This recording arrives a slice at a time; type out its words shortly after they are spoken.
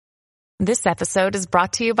This episode is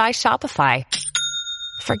brought to you by Shopify.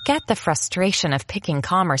 Forget the frustration of picking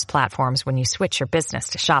commerce platforms when you switch your business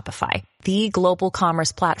to Shopify, the global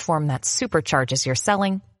commerce platform that supercharges your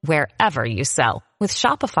selling wherever you sell. With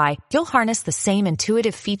Shopify, you'll harness the same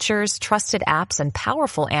intuitive features, trusted apps, and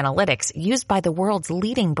powerful analytics used by the world's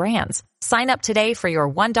leading brands. Sign up today for your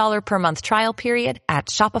 $1 per month trial period at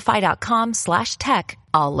shopify.com/tech,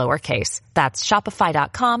 all lowercase. That's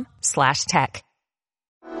shopify.com/tech.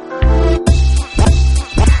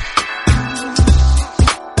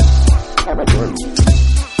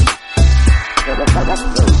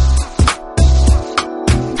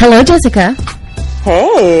 Hello, Jessica.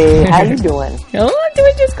 Hey, how you doing? Oh, I'm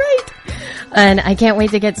doing just great. And I can't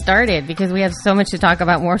wait to get started because we have so much to talk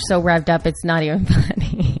about. We're so revved up, it's not even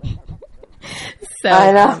funny. So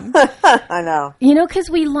I know. I know. You know, because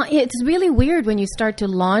it's really weird when you start to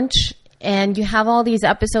launch and you have all these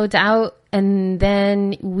episodes out, and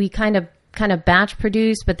then we kind of batch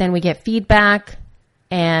produce, but then we get feedback.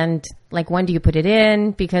 And like, when do you put it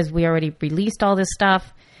in? Because we already released all this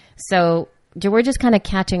stuff. So we're just kind of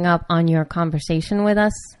catching up on your conversation with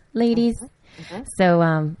us, ladies. Mm-hmm.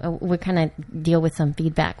 So we kind of deal with some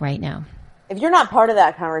feedback right now. If you're not part of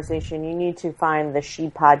that conversation, you need to find the She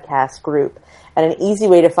Podcast group. And an easy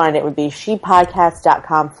way to find it would be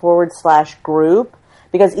shepodcast.com/group.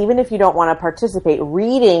 Because even if you don't want to participate,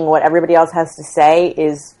 reading what everybody else has to say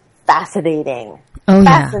is fascinating. Oh,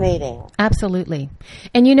 fascinating. Yeah. Absolutely.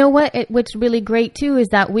 And you know what? What's really great too is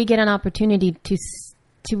that we get an opportunity to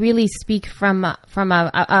really speak from a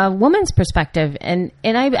woman's perspective. And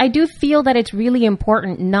I do feel that it's really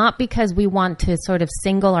important, not because we want to sort of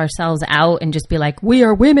single ourselves out and just be like, we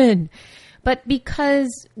are women, but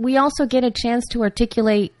because we also get a chance to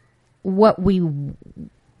articulate what we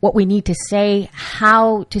need to say,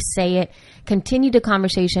 how to say it, continue the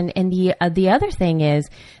conversation. And the other thing is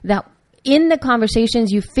that in the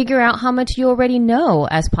conversations, you figure out how much you already know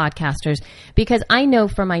as podcasters. Because I know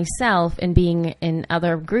for myself, and being in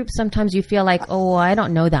other groups, sometimes you feel like, oh, I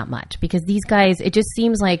don't know that much. Because these guys, it just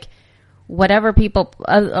seems like whatever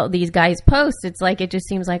these guys post, it's like, it just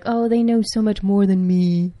seems like, oh, they know so much more than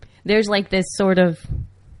me. There's like this sort of,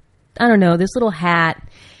 I don't know, this little hat.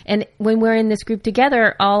 And when we're in this group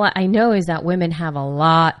together, all I know is that women have a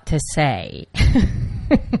lot to say.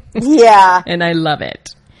 Yeah. And I love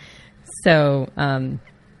it. So, all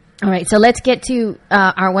right. So let's get to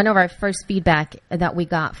one of our first feedback that we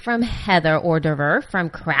got from Heather Ordever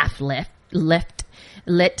from Craft Lit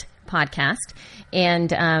podcast.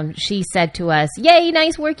 And she said to us, yay,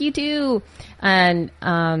 nice work, you too. And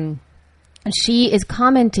she is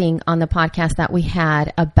commenting on the podcast that we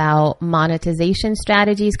had about monetization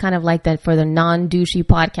strategies, kind of like that for the non-douchey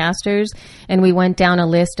podcasters. And we went down a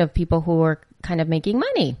list of people who were kind of making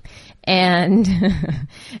money. And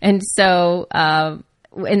so in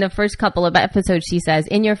the first couple of episodes, she says,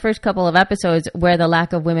 in your first couple of episodes where the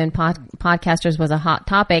lack of women podcasters was a hot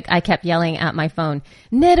topic, I kept yelling at my phone,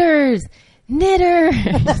 knitters. Right.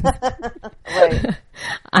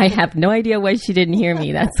 I have no idea why she didn't hear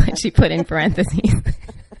me. That's what she put in parentheses.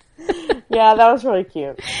 Yeah, that was really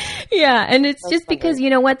cute. Yeah, and it's just because, you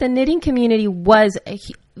know what, the knitting community was a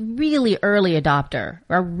really early adopter.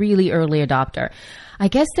 I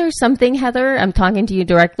guess there's something, Heather, I'm talking to you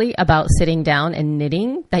directly, about sitting down and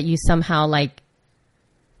knitting that you somehow like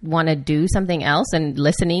want to do something else, and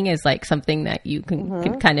listening is like something that you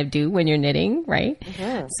can kind of do when you're knitting, right?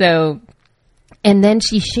 Mm-hmm. So, and then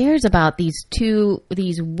she shares about these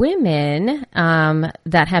women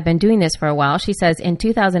that have been doing this for a while. She says in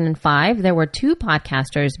 2005, there were 2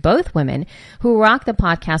 podcasters, both women, who rocked the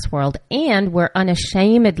podcast world and were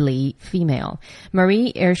unashamedly female.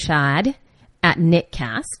 Marie Irshad at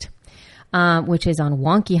Knitcast, which is on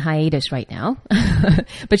wonky hiatus right now.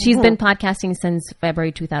 But she's been podcasting since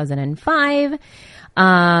February 2005.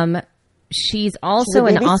 She's also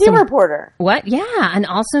an awesome reporter. What? Yeah, an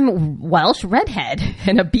awesome Welsh redhead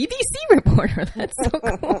and a BBC reporter. That's so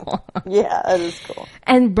cool. Yeah, that is cool.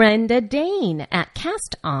 And Brenda Dane at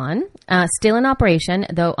Cast On, still in operation,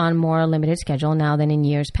 though on more limited schedule now than in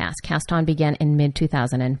years past. Cast On began in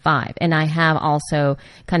mid-2005. And I have also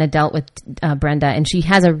kind of dealt with Brenda, and she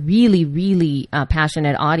has a really, really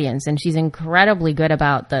passionate audience, and she's incredibly good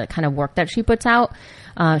about the kind of work that she puts out.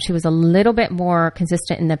 She was a little bit more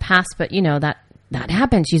consistent in the past, but you know, that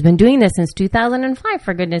happened. She's been doing this since 2005,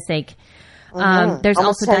 for goodness sake. There's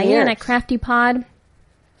almost also Diane years. at Crafty Pod.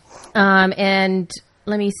 And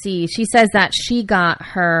let me see. She says that she got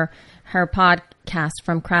her podcast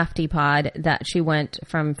from Crafty Pod that she went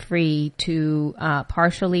from free to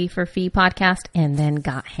partially for fee podcast and then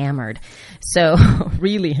got hammered. So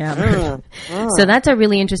really hammered. So that's a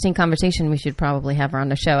really interesting conversation. We should probably have her on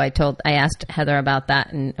the show. I asked Heather about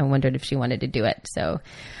that and I wondered if she wanted to do it. So,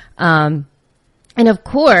 and of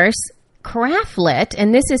course, Craftlit,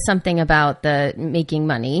 and this is something about the making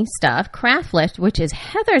money stuff. Craftlit, which is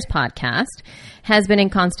Heather's podcast, has been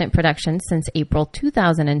in constant production since April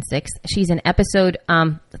 2006. She's in episode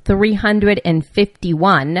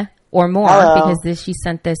 351 or more because she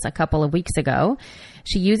sent this a couple of weeks ago.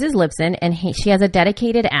 She uses Libsyn, and she has a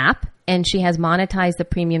dedicated app, and she has monetized the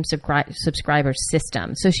premium subscriber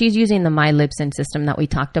system. So she's using the My Libsyn system that we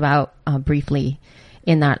talked about briefly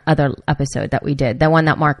in that other episode that we did, the one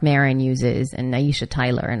that Mark Maron uses and Aisha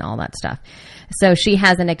Tyler and all that stuff. So she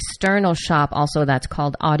has an external shop also that's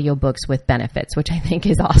called Audiobooks with Benefits, which I think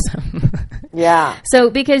is awesome. Yeah. So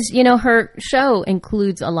because, you know, her show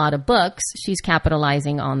includes a lot of books, she's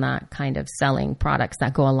capitalizing on that kind of selling products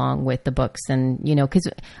that go along with the books. And, you know, because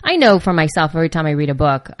I know for myself, every time I read a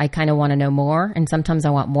book, I kind of want to know more. And sometimes I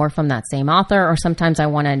want more from that same author, or sometimes I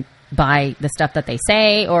want to buy the stuff that they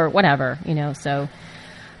say or whatever, you know, so...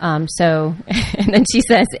 and then she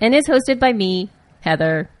says, and is hosted by me,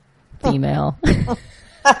 Heather, female.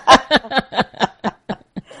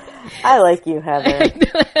 I like you, Heather.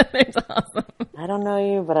 Heather's awesome. I don't know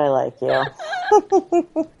you, but I like you.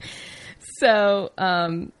 So,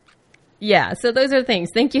 yeah, so those are things.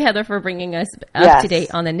 Thank you, Heather, for bringing us up to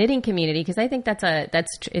date on the knitting community, because I think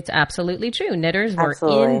it's absolutely true. Knitters were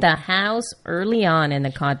in the house early on in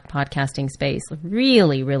the podcasting space,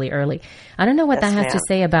 really, really early. I don't know what that has to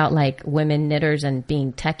say about like women knitters and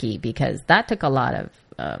being techie, because that took a lot of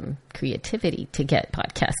creativity to get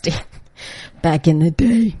podcasting back in the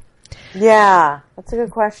day. Yeah, that's a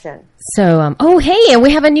good question. So, hey, and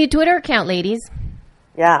we have a new Twitter account, ladies.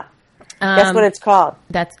 Yeah. Guess what it's called?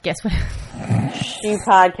 Guess what? She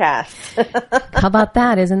Podcast. How about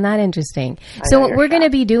that? Isn't that interesting? So what we're going to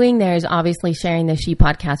be doing there is obviously sharing the She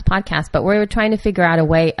podcast, but we're trying to figure out a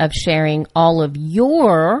way of sharing all of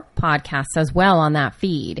your podcasts as well on that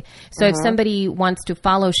feed. So if somebody wants to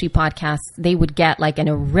follow She Podcasts, they would get like an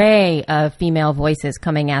array of female voices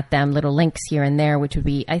coming at them, little links here and there, which would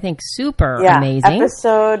be, I think, super amazing.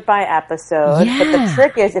 Episode by episode. Yeah. But the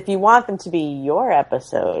trick is, if you want them to be your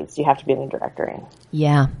episodes, you have to be in the directory.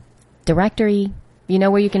 Yeah. Directory. You know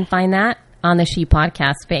where you can find that? On the She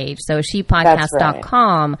Podcast page. So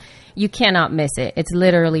shepodcast.com. You cannot miss it. It's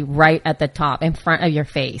literally right at the top, in front of your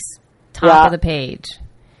face. Top of the page.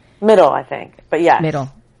 Middle, I think. But yeah. Middle.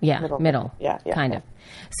 Yeah. Middle. Yeah. Kind of.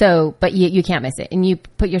 So, but you can't miss it. And you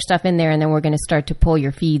put your stuff in there, and then we're going to start to pull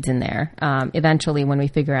your feeds in there eventually when we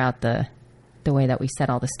figure out the way that we set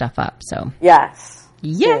all the stuff up. So. Yes.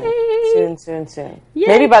 Yay! Soon. Yay.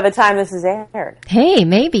 Maybe by the time this is aired. Hey,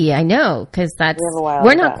 maybe. I know, because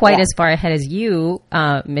we're not quite as far ahead as you,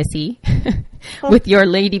 Missy, with your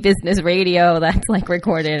Lady Business Radio that's like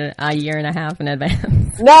recorded a year and a half in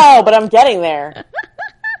advance. No, but I'm getting there.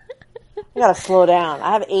 I gotta slow down.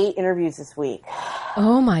 I have 8 interviews this week.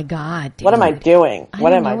 Oh my God, dude. What am I doing?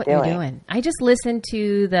 What am I doing? I just listened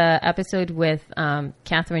to the episode with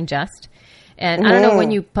Catherine Just. And I don't know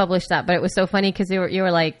when you published that, but it was so funny because you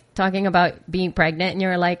were like talking about being pregnant, and you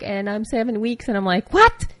were like, and I'm 7 weeks, and I'm like,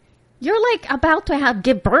 what? You're like about to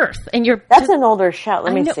give birth, and That's an older show.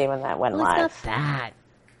 Let me see when that went live. It's not that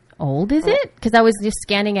old, is it? Because I was just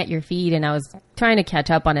scanning at your feed, and I was trying to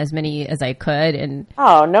catch up on as many as I could. And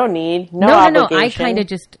no need, no obligation. I kind of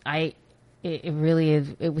just It really is.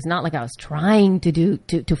 It was not like I was trying to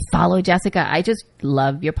follow Jessica. I just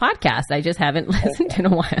love your podcast. I just haven't listened in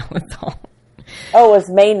a while. That's all. Oh, it was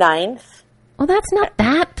May 9th. Well, that's not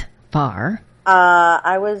that far.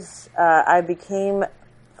 I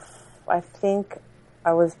think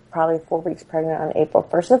I was probably 4 weeks pregnant on April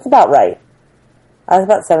 1st. That's about right. I was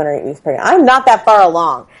about 7 or 8 weeks pregnant. I'm not that far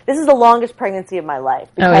along. This is the longest pregnancy of my life.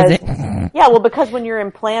 Because, is it? Yeah, well, because when you're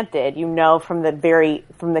implanted, you know from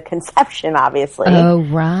the conception, obviously. Oh,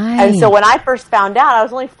 right. And so when I first found out, I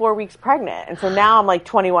was only 4 weeks pregnant. And so now I'm like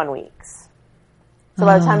 21 weeks. So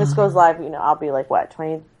by the time this goes live, I'll be like,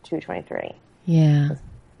 22, 23. Yeah.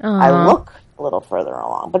 I look a little further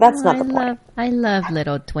along, but that's not the point. I love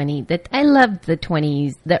little 20. I love the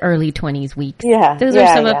 20s, the early 20s weeks. Yeah. Those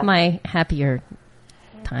are some of my happier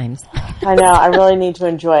times. I know. I really need to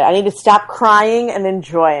enjoy it. I need to stop crying and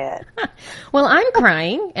enjoy it. Well, I'm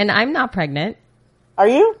crying, and I'm not pregnant. Are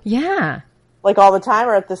you? Yeah. Like all the time,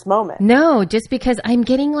 or at this moment? No, just because I'm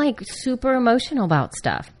getting like super emotional about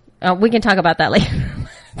stuff. We can talk about that later.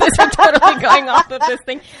 This is totally going off of this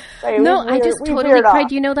thing. Sorry, I just totally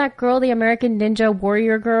cried. You know that girl, the American Ninja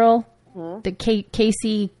Warrior girl? Mm-hmm. The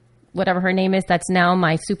Casey, whatever her name is, that's now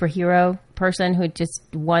my superhero person who just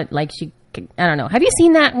I don't know. Have you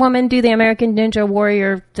seen that woman do the American Ninja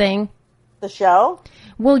Warrior thing? The show?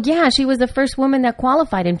 Well, yeah, she was the first woman that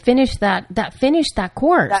qualified and finished that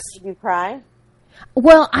course. That made you cry?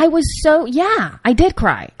 Well, I did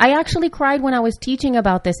cry. I actually cried when I was teaching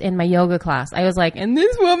about this in my yoga class. I was like, and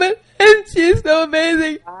this woman, and she's so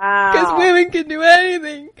amazing. Wow. Because women can do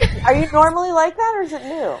anything. Are you normally like that, or is it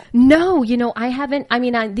new? No, I haven't. I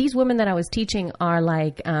mean, these women that I was teaching are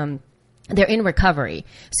like, they're in recovery.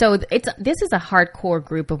 So this is a hardcore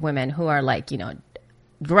group of women who are like, in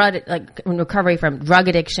recovery from drug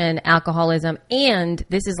addiction, alcoholism, and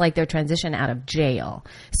this is like their transition out of jail.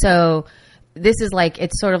 So this is like,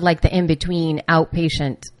 it's sort of like the in-between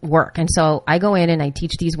outpatient work. And so I go in and I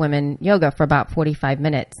teach these women yoga for about 45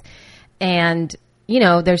 minutes. And,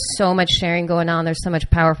 there's so much sharing going on. There's so much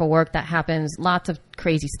powerful work that happens, lots of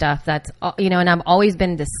crazy stuff that's, and I've always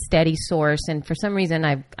been this steady source. And for some reason,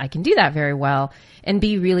 I can do that very well and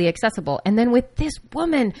be really accessible. And then with this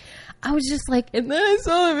woman, I was just like, and then I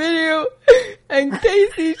saw the video, and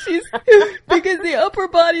Casey, because the upper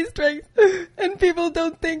body strength, and people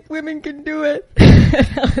don't think women can do it.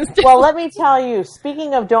 Well, let me tell you,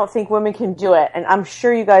 speaking of don't think women can do it, and I'm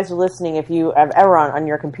sure you guys are listening, if you have ever on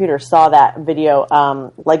your computer saw that video,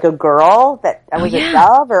 like a girl that was a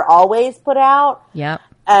Dove or Always put out. Yeah.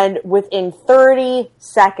 And within 30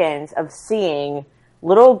 seconds of seeing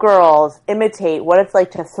little girls imitate what it's like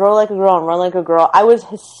to throw like a girl and run like a girl, I was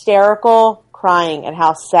hysterical crying at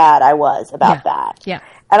how sad I was about that. Yeah.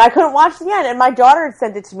 And I couldn't watch the end. And my daughter had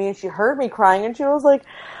sent it to me and she heard me crying and she was like,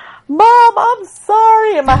 Mom, I'm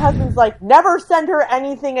sorry. And my husband's like, never send her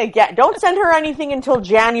anything again. Don't send her anything until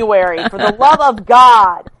January, for the love of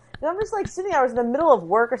God. And I'm just like sitting there, I was in the middle of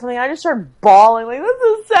work or something, and I just started bawling, like, this is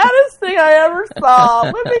the saddest thing I ever saw.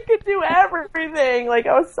 Women could do everything. Like,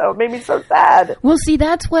 it made me so sad. Well, see,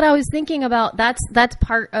 that's what I was thinking about. That's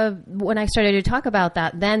part of when I started to talk about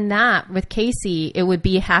that. Then that, with Casey, it would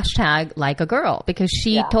be hashtag like a girl, because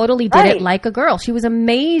she totally did it like a girl. She was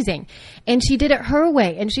amazing. And she did it her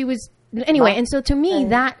way. And she was... Anyway, and so to me,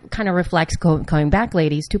 that kind of reflects coming back,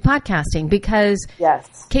 ladies, to podcasting, because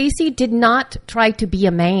Casey did not try to be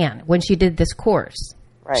a man when she did this course.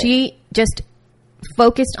 Right. She just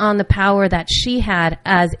focused on the power that she had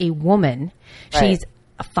as a woman. Right. She's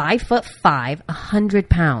 5'5", 100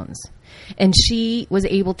 pounds. And she was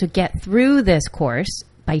able to get through this course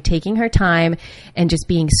by taking her time and just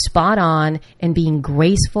being spot on and being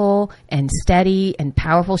graceful and steady and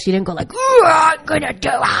powerful. She didn't go like, I'm going to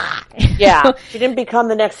do it. Yeah. She didn't become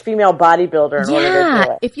the next female bodybuilder in order to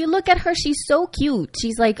do it. If you look at her, she's so cute.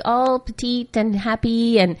 She's like all petite and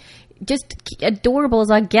happy and just adorable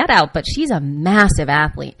as a get out, but she's a massive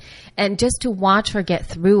athlete. And just to watch her get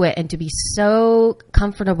through it and to be so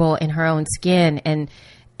comfortable in her own skin, and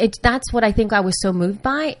that's what I think I was so moved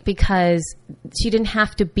by, because she didn't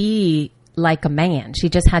have to be like a man. She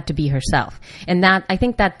just had to be herself. And I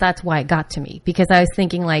think that's why it got to me, because I was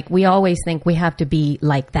thinking, like, we always think we have to be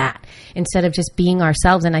like that instead of just being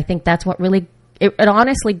ourselves. And I think that's what really, it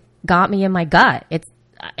honestly got me in my gut. It's,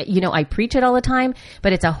 I preach it all the time,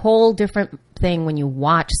 but it's a whole different thing when you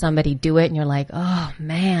watch somebody do it and you're like, oh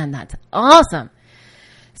man, that's awesome.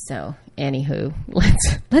 So, anywho,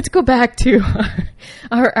 let's go back to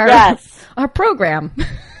our program.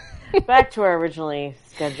 Back to our originally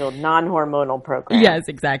scheduled non-hormonal program. Yes,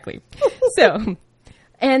 exactly. So,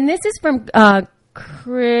 and this is from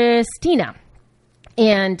Christina.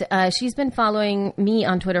 And she's been following me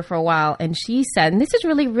on Twitter for a while, and she said, and this is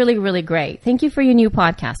really, really, really great. Thank you for your new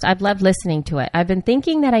podcast. I've loved listening to it. I've been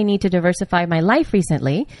thinking that I need to diversify my life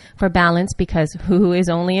recently for balance, because who is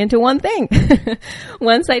only into one thing?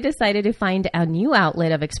 Once I decided to find a new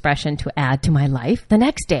outlet of expression to add to my life, the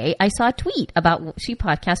next day I saw a tweet about She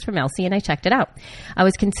Podcast from Elsie, and I checked it out. I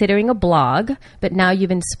was considering a blog, but now you've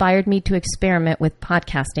inspired me to experiment with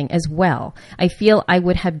podcasting as well. I feel I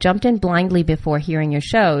would have jumped in blindly before hearing your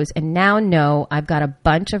shows, and now know I've got a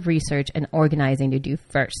bunch of research and organizing to do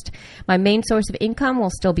first. My main source of income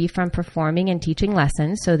will still be from performing and teaching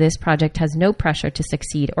lessons, so this project has no pressure to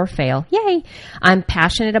succeed or fail. Yay! I'm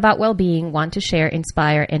passionate about well-being, want to share,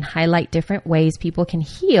 inspire, and highlight different ways people can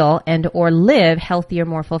heal and or live healthier,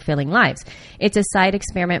 more fulfilling lives. It's a side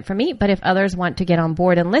experiment for me, but if others want to get on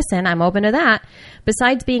board and listen, I'm open to that.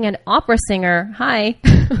 Besides being an opera singer, hi,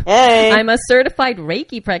 hey. I'm a certified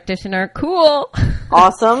Reiki practitioner. Cool.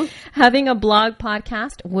 Awesome. Having a blog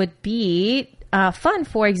podcast would be fun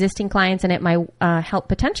for existing clients, and it might help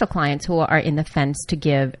potential clients who are in the fence to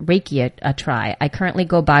give Reiki a try. I currently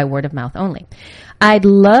go by word of mouth only. I'd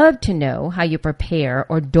love to know how you prepare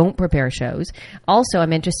or don't prepare shows. Also,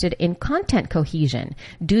 I'm interested in content cohesion.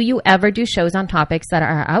 Do you ever do shows on topics that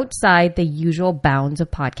are outside the usual bounds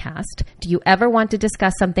of podcast? Do you ever want to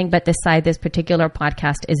discuss something but decide this particular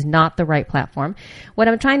podcast is not the right platform? What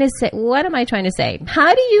am I trying to say?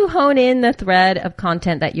 How do you hone in the thread of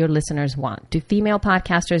content that your listeners want? Do female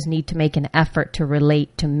podcasters need to make an effort to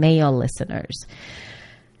relate to male listeners?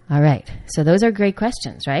 All right. So those are great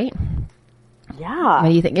questions, right? Yeah. What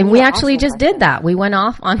do you think? And we actually just did that. We went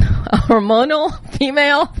off on a hormonal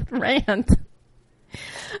female rant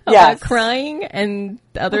about crying and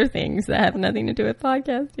other things that have nothing to do with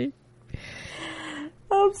podcasting.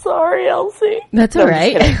 I'm sorry, Elsie. That's all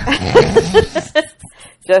right.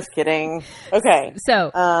 Just kidding. Okay. So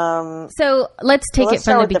let's take it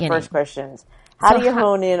from the beginning. The first questions. How do you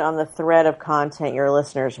hone in on the thread of content your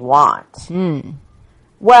listeners want?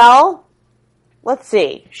 Well, let's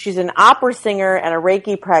see. She's an opera singer and a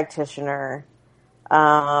Reiki practitioner.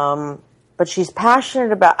 But she's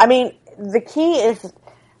passionate about, the key is,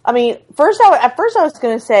 at first I was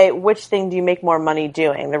going to say, which thing do you make more money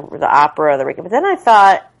doing? The opera or the Reiki? But then I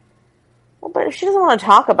thought, well, but if she doesn't want to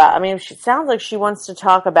talk about, it sounds like she wants to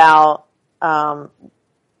talk about,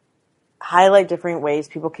 highlight different ways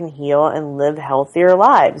people can heal and live healthier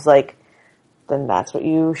lives. Then that's what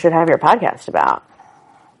you should have your podcast about.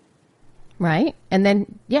 Right. And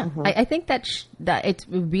then, I think that it's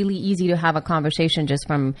really easy to have a conversation just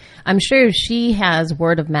from, I'm sure she has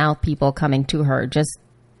word of mouth people coming to her just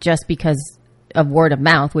because of word of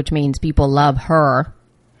mouth, which means people love her,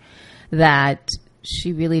 that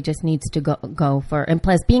she really just needs to go for. And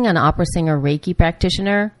plus being an opera singer, Reiki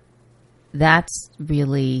practitioner, that's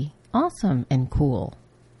really awesome and cool.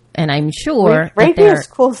 And I'm sure Reiki is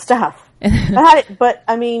cool stuff. But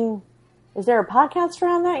is there a podcast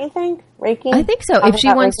around that, you think? Reiki? I think so. If she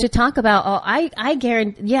wants to talk about, I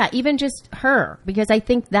guarantee, even just her, because I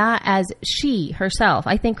think that as she herself,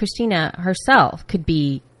 I think Christina herself could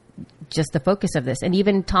be just the focus of this. And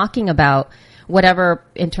even talking about whatever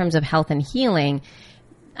in terms of health and healing,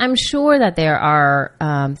 I'm sure that there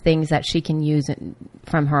are things that she can use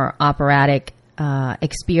from her operatic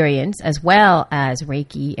experience, as well as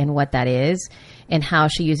Reiki and what that is, and how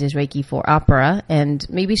she uses Reiki for opera. And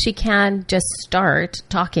maybe she can just start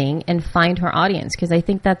talking and find her audience, because I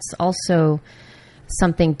think that's also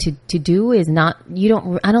something to do.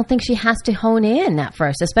 I don't think she has to hone in at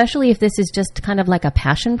first, especially if this is just kind of like a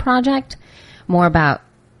passion project, more about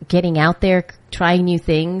getting out there, trying new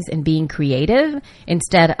things and being creative,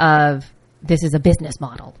 instead of this is a business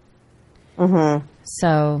model. Mm-hmm.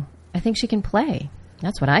 So I think she can play.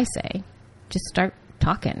 That's what I say. Just start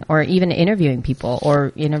talking, or even interviewing people,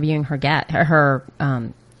 or interviewing her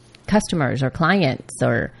customers or clients,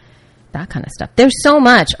 or that kind of stuff. There's so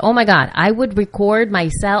much. Oh my God. I would record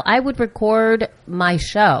myself. I would record my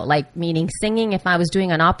show, meaning singing. If I was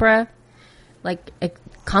doing an opera, like a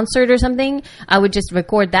concert or something, I would just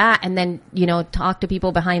record that and then, talk to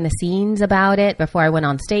people behind the scenes about it before I went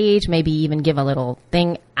on stage, maybe even give a little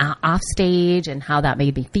thing off stage and how that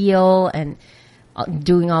made me feel, and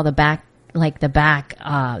doing all the back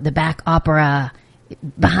opera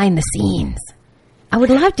behind the scenes. I would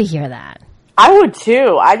love to hear that. I would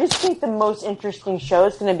too. I just think the most interesting show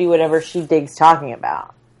is going to be whatever she digs talking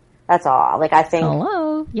about. That's all. I think.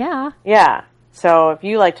 Hello. Yeah. Yeah. So if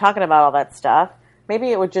you like talking about all that stuff,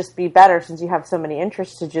 maybe it would just be better, since you have so many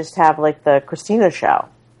interests, to just have the Christina show.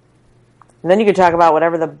 And then you could talk about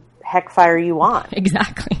whatever the heck fire you want.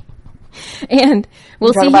 Exactly. And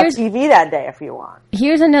we'll talk about TV that day if you want.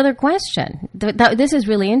 Here's another question. This is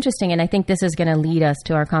really interesting, and I think this is going to lead us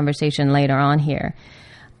to our conversation later on here.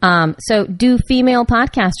 So do female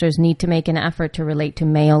podcasters need to make an effort to relate to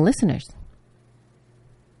male listeners?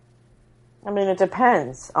 It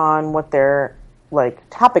depends on what their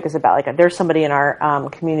topic is about. There's somebody in our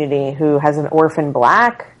community who has an Orphan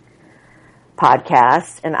Black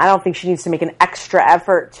podcast, and I don't think she needs to make an extra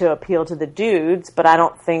effort to appeal to the dudes, but I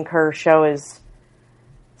don't think her show is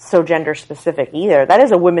so gender specific either. That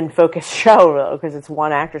is a women focused show, though, because it's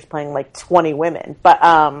one actress playing 20 women. But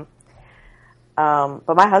my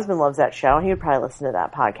husband loves that show, and he would probably listen to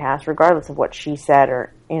that podcast regardless of what she said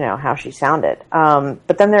or how she sounded.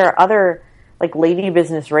 But then there are other Lady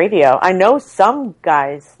Business Radio. I know some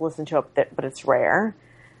guys listen to it, but it's rare.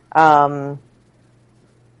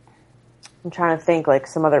 I'm trying to think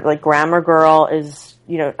some other, Grammar Girl is,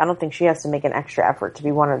 I don't think she has to make an extra effort to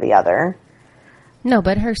be one or the other. No,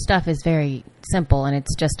 but her stuff is very simple, and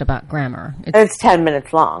it's just about grammar. It's 10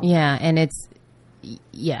 minutes long. Yeah, and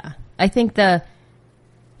yeah, I think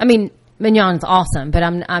Mignon's awesome, but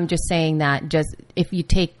I'm just saying that just if you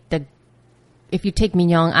take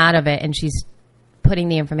Mignon out of it and she's putting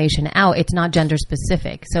the information out, it's not gender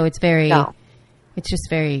specific. So it's it's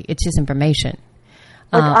just information.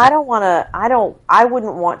 Like, I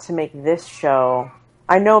wouldn't want to make this show.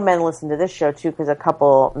 I know men listen to this show too, because a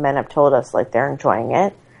couple men have told us like they're enjoying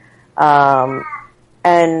it. And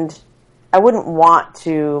I wouldn't want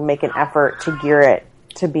to make an effort to gear it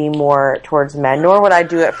to be more towards men, nor would I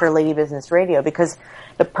do it for Lady Business Radio, because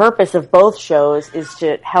the purpose of both shows is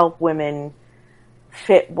to help women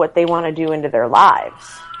fit what they want to do into their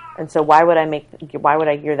lives. And so why would I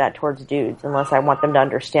gear that towards dudes unless I want them to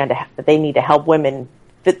understand that they need to help women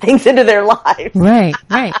fit things into their lives? Right,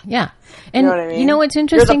 yeah. And you know what I mean? You know what's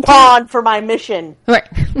interesting? You're the pawn for my mission. Right.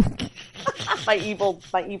 my evil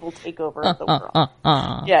takeover of the world.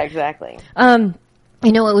 Yeah, exactly.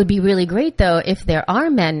 You know, it would be really great, though, if there are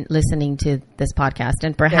men listening to this podcast,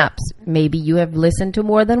 and perhaps maybe you have listened to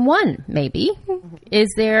more than one, maybe.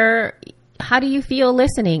 How do you feel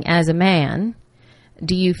listening as a man?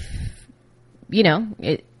 Do you,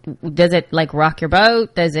 does it like rock your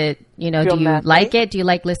boat? Does it, do you like it? Do you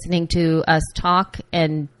like listening to us talk?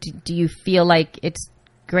 And do you feel like it's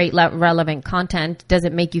great, relevant content? Does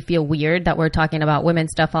it make you feel weird that we're talking about women's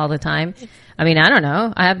stuff all the time? I mean, I don't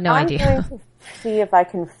know. I have no idea. See if I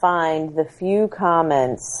can find the few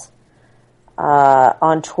comments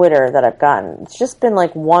on Twitter that I've gotten. It's just been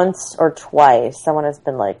like once or twice. Someone has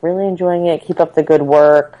been like, really enjoying it. Keep up the good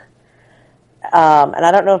work. And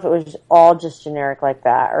I don't know if it was all just generic like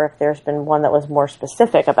that, or if there's been one that was more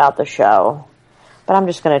specific about the show. But I'm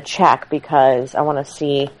just going to check because I want to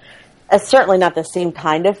see. It's certainly not the same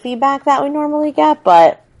kind of feedback that we normally get,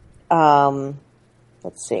 but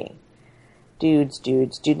let's see. Dudes.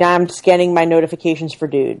 Now I'm scanning my notifications for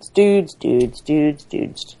dudes. Dudes.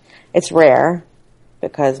 It's rare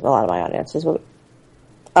because a lot of my audience is.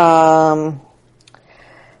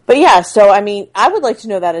 But yeah, so I mean, I would like to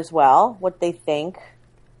know that as well, what they think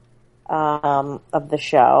of the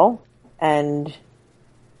show, and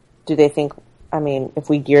do they think? I mean, if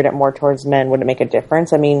we geared it more towards men, would it make a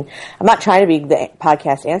difference? I mean, I'm not trying to be the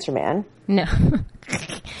podcast answer man. No,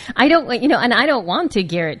 I don't. And I don't want to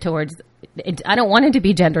gear it towards. I don't want it to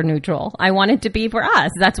be gender neutral. I want it to be for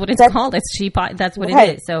us. That's what it's called. It's That's what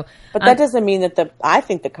it is. So, but that doesn't mean that I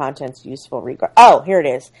think the content's useful. Oh, here it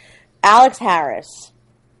is. Alex Harris.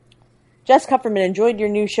 Jess Kupferman, enjoyed your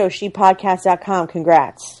new show, shepodcast.com.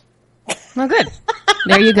 Congrats. Well, good.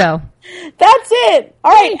 There you go. That's it.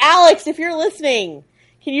 All right, Alex, if you're listening,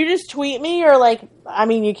 can you just tweet me or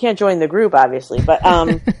you can't join the group, obviously, but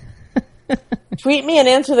tweet me and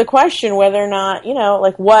answer the question whether or not,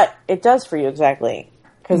 what it does for you exactly.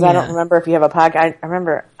 Because I don't remember if you have a podcast.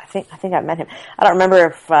 I think I met him. I don't remember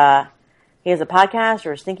if he has a podcast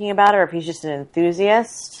or is thinking about it, or if he's just an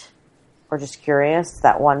enthusiast. Or just curious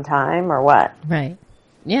that one time, or what? Right.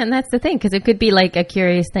 Yeah, and that's the thing, because it could be like a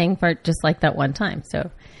curious thing for just like that one time. So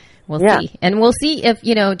we'll see. And we'll see if,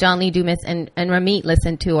 John Lee Dumas and Ramit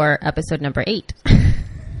listen to our episode number 8.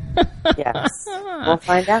 Yes. We'll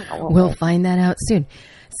find out. We'll find that out soon.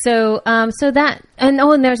 So,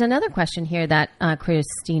 and there's another question here that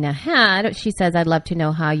Christina had. She says, I'd love to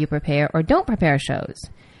know how you prepare or don't prepare shows.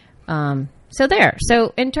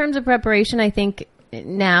 So in terms of preparation, I think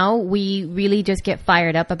now we really just get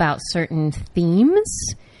fired up about certain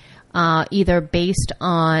themes, either based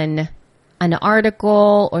on an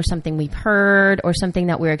article or something we've heard or something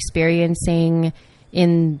that we're experiencing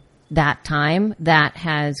in that time that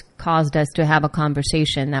has caused us to have a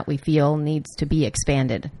conversation that we feel needs to be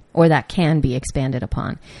expanded or that can be expanded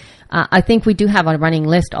upon. I think we do have a running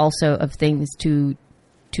list also of things to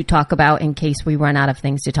talk about in case we run out of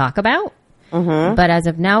things to talk about. Mm-hmm. But as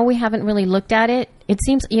of now, we haven't really looked at it. It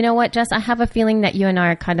seems, you know what, Jess, I have a feeling that you and I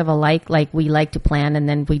are kind of alike. Like we like to plan and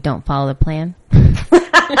then we don't follow the plan.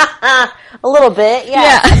 A little bit,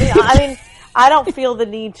 yeah. I mean, I don't feel the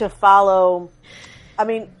need to follow. I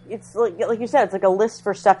mean, it's like you said, it's like a list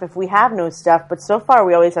for stuff if we have no stuff. But so far,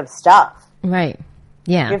 we always have stuff. Right.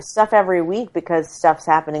 Yeah. We have stuff every week because stuff's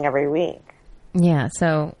happening every week. Yeah.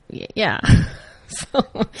 So, yeah.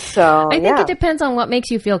 So I think it depends on what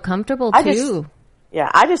makes you feel comfortable too.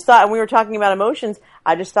 I just thought when we were talking about emotions,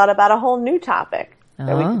 I just thought about a whole new topic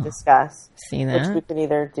that we could discuss. See that? Which we can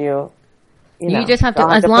either do. You just have to,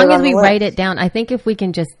 as long as we write it down. I think if we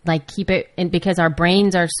can just keep it in, because our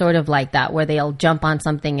brains are sort of like that, where they'll jump on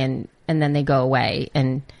something and then they go away.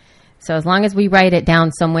 And so as long as we write it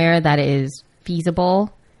down somewhere that is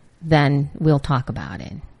feasible, then we'll talk about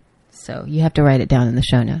it. So you have to write it down in the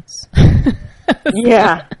show notes.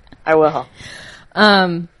 Yeah, I will.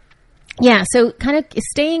 Yeah, so kind of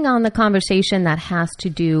staying on the conversation that has to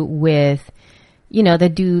do with,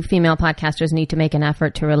 do female podcasters need to make an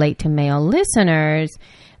effort to relate to male listeners?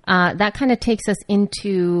 That kind of takes us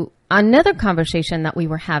into another conversation that we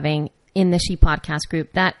were having in the She Podcast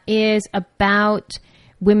group that is about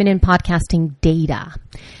women in podcasting data.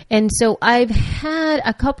 And so I've had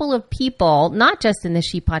a couple of people, not just in the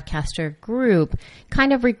She Podcaster group,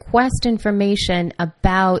 kind of request information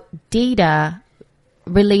about data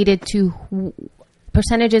related to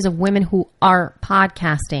percentages of women who are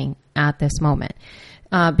podcasting at this moment.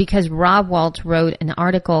 Because Rob Waltz wrote an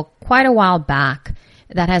article quite a while back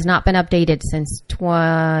that has not been updated since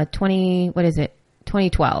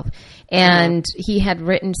 2012. And he had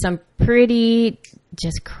written some pretty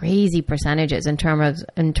just crazy percentages in terms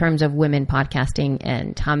of women podcasting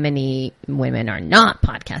and how many women are not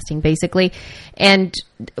podcasting, basically, and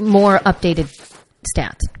more updated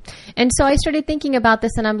stats. And so I started thinking about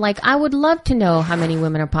this, and I'm like, I would love to know how many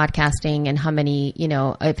women are podcasting and how many,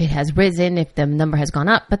 if it has risen, if the number has gone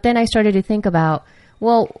up. But then I started to think about,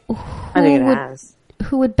 well,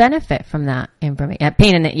 who would benefit from that information?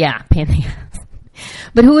 Pain in the ass.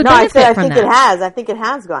 But who would benefit from that? I think it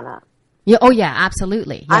has gone up. Yeah. Oh, yeah.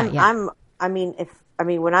 Absolutely. Yeah,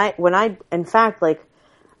 in fact, like,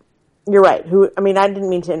 you're right. I didn't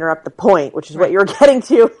mean to interrupt the point, which is what you were getting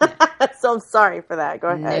to. So I'm sorry for that. Go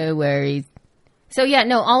ahead. No worries. So yeah,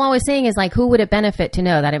 no, all I was saying is like, who would it benefit to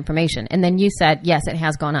know that information? And then you said, yes, it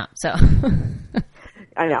has gone up. So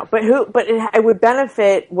I know, but it would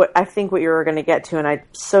benefit what you were going to get to. And I'm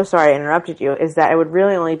so sorry I interrupted you, is that it would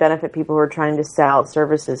really only benefit people who are trying to sell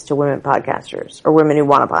services to women podcasters or women who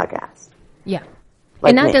want a podcast. Yeah.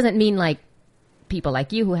 And that doesn't mean like people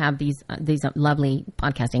like you who have these lovely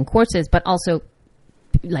podcasting courses, but also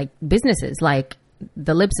like businesses like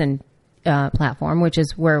the Libsyn platform, which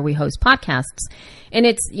is where we host podcasts. And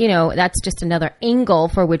it's, that's just another angle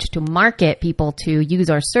for which to market people to use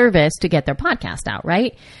our service to get their podcast out,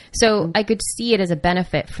 right? So I could see it as a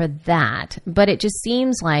benefit for that, but it just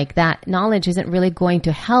seems like that knowledge isn't really going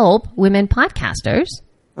to help women podcasters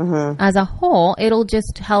as a whole. It'll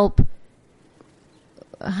just help.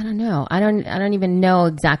 I don't know. I don't even know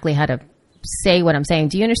exactly how to say what I'm saying.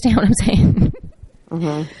 Do you understand what I'm saying?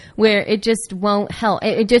 Where it just won't help.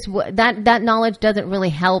 It just that knowledge doesn't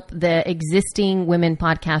really help the existing women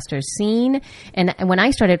podcasters scene. And when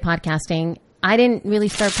I started podcasting, I didn't really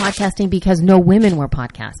start podcasting because no women were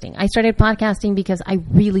podcasting. I started podcasting because I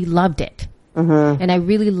really loved it. And I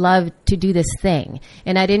really loved to do this thing.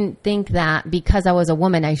 And I didn't think that because I was a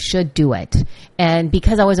woman, I should do it. And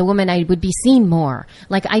because I was a woman, I would be seen more.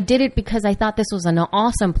 Like, I did it because I thought this was an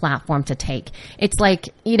awesome platform to take. It's like,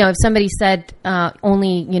 if somebody said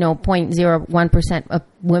only, 0.01% of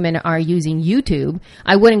women are using YouTube,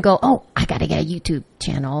 I wouldn't go, oh, I got to get a YouTube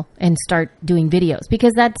channel and start doing videos,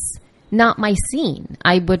 because that's not my scene.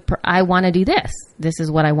 I want to do this. This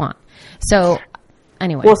is what I want. So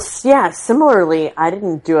anyway. Well, yeah, similarly, I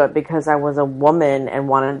didn't do it because I was a woman and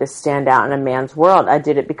wanted to stand out in a man's world. I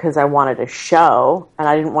did it because I wanted a show, and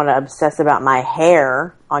I didn't want to obsess about my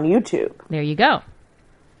hair on YouTube. There you go.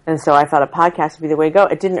 And so I thought a podcast would be the way to go.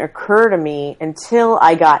 It didn't occur to me until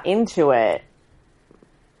I got into it,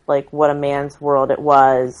 like what a man's world it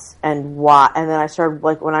was and why. And then I started,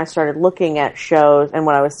 like, when I started looking at shows and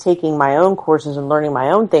when I was taking my own courses and learning my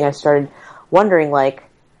own thing, I started wondering, like,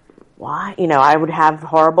 why, I would have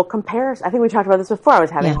horrible comparison. I think we talked about this before. I was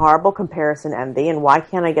having horrible comparison envy, and why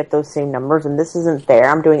can't I get those same numbers? And this isn't fair.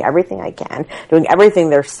 I'm doing everything I can, doing everything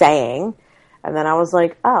they're saying. And then I was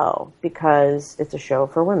like, oh, because it's a show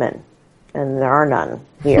for women, and there are none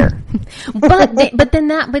here. but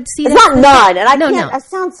see, it's not none. And I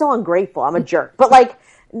sound so ungrateful. I'm a jerk, but like,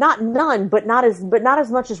 not none, but not as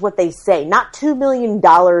much as what they say. Not $2 million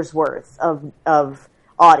worth of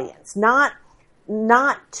audience. Not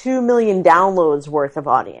 2 million downloads worth of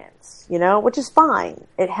audience, which is fine.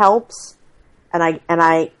 It helps. And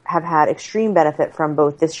I have had extreme benefit from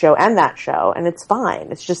both this show and that show, and it's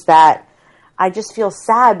fine. It's just that I just feel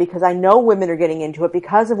sad because I know women are getting into it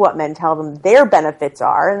because of what men tell them their benefits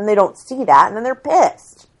are, and they don't see that, and then they're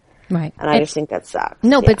pissed. Right. And I just think that sucks.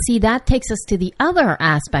 No, but see, that takes us to the other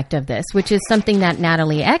aspect of this, which is something that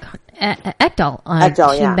Natalie Ekdahl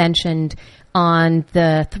mentioned on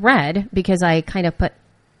the thread, because the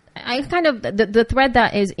thread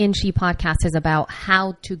that is in She Podcast is about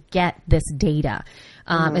how to get this data.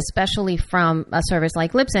 especially from a service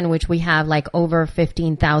like Libsyn, which we have like over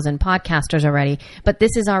 15,000 podcasters already. But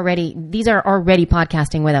these are already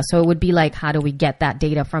podcasting with us. So it would be like, how do we get that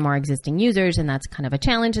data from our existing users? And that's kind of a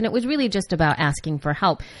challenge. And it was really just about asking for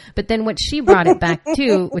help. But then what she brought it back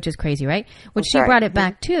to, which is crazy, right? What she brought it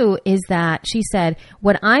back to is that she said,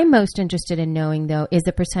 what I'm most interested in knowing, though, is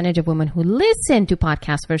the percentage of women who listen to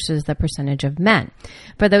podcasts versus the percentage of men.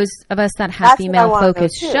 For those of us that have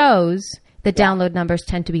female-focused shows, the download numbers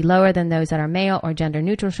tend to be lower than those that are male or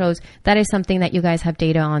gender-neutral shows. That is something that you guys have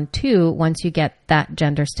data on, too, once you get that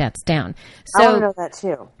gender stats down. So, I want to know that,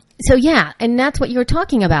 too. So, yeah, and that's what you were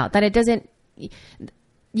talking about, that it doesn't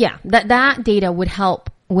 – yeah, that data would help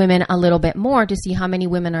women a little bit more to see how many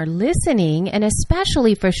women are listening, and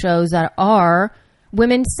especially for shows that are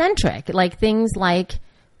women-centric, like things like –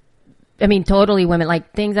 I mean, totally women,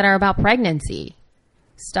 like things that are about pregnancy,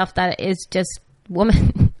 stuff that is just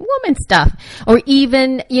woman stuff, or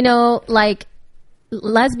even, you know, like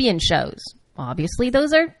lesbian shows. Obviously,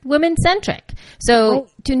 those are women centric. So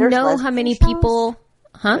to know how many people,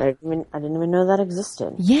 I didn't even know that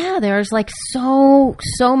existed. Yeah, there's like so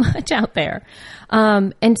much out there.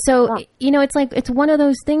 And so, you know, it's like, it's one of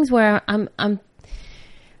those things where I'm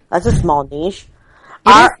that's a small niche.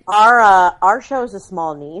 Our show is a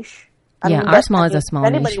small niche. I mean, our small is a small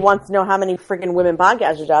niche. If anybody wants to know how many freaking women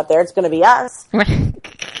podcasters out there, it's going to be us.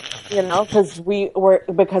 You know,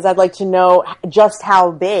 because I'd like to know just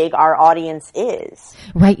how big our audience is.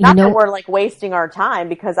 Right. Not that we're like wasting our time,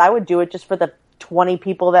 because I would do it just for the 20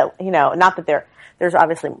 people that, you know, not that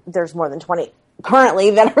there's more than 20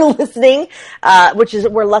 currently that are listening, which is,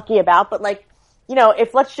 we're lucky about, but like, you know,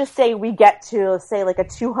 if let's just say we get to say like a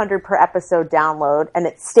 200 per episode download and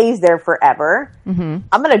it stays there forever, I'm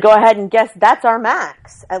going to go ahead and guess that's our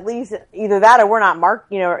max. At least either that or we're not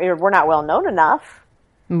or we're not well known enough.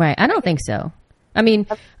 Right. I don't think so. I mean,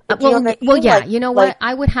 you know what?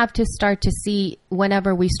 I would have to start to see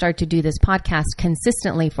whenever we start to do this podcast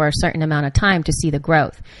consistently for a certain amount of time to see the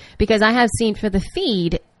growth, because I have seen for the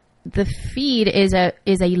feed is a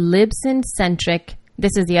Libsyn centric.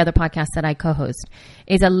 This is the other podcast that I co-host,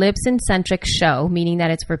 is a Libsyn-centric show, meaning that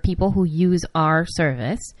it's for people who use our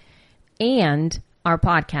service and our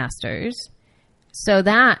podcasters. So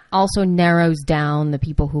that also narrows down the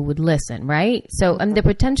people who would listen, right? So the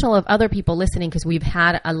potential of other people listening, because we've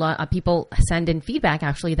had a lot of people send in feedback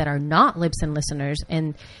actually that are not Libsyn listeners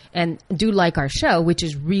and do like our show, which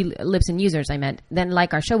is really Libsyn users, then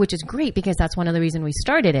like our show, which is great because that's one of the reasons we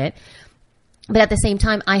started it. But at the same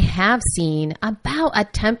time, I have seen about a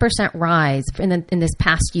 10% rise in this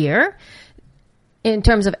past year in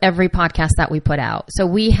terms of every podcast that we put out. So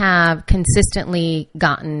we have consistently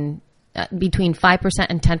gotten between 5%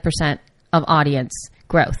 and 10% of audience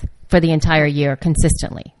growth for the entire year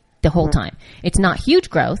consistently, the whole time. It's not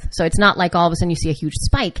huge growth, so it's not like all of a sudden you see a huge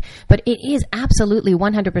spike, but it is absolutely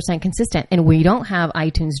 100% consistent. And we don't have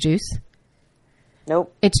iTunes juice.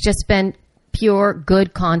 Nope. It's just been pure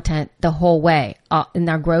good content the whole way. And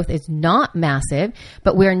our growth is not massive,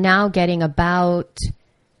 but we're now getting about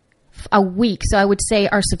a week. So I would say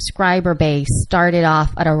our subscriber base started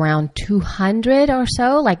off at around 200 or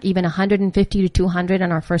so, like even 150 to 200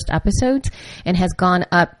 on our first episodes, and has gone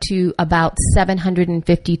up to about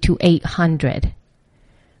 750 to 800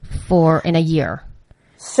 in a year.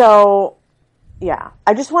 So, yeah,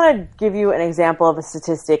 I just want to give you an example of a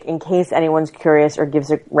statistic in case anyone's curious or gives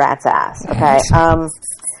a rat's ass. Okay.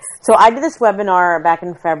 So I did this webinar back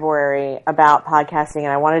in February about podcasting, and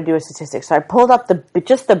I want to do a statistic. So I pulled up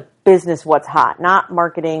just the business what's hot, not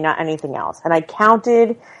marketing, not anything else. And I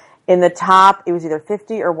counted in the top, it was either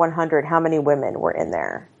 50 or 100, how many women were in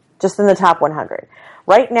there. Just in the top 100.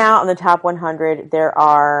 Right now in the top 100, there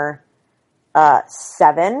are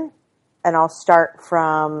 7. And I'll start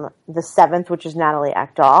from the 7th, which is Natalie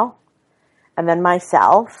Ekdahl, and then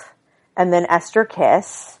myself, and then Esther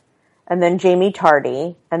Kiss, and then Jamie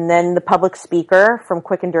Tardy, and then the public speaker from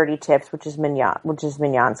Quick and Dirty Tips, which is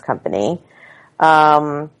Mignon's company.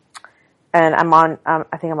 And I'm on,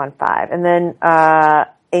 I think I'm on 5. And then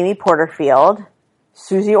Amy Porterfield,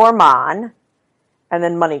 Susie Orman, and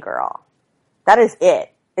then Money Girl. That is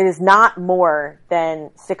it. It is not more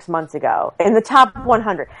than 6 months ago in the top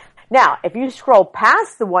 100. Now, if you scroll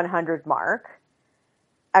past the 100 mark,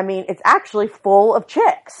 I mean, it's actually full of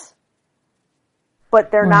chicks. But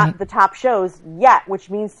they're not the top shows yet, which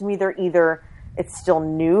means to me it's still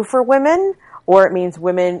new for women, or it means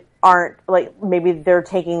women aren't, like, maybe they're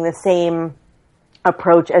taking the same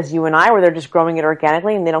approach as you and I, where they're just growing it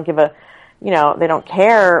organically and they don't they don't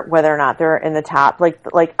care whether or not they're in the top, and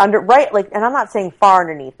I'm not saying far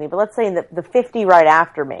underneath me, but let's say in the 50 right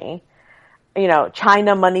after me,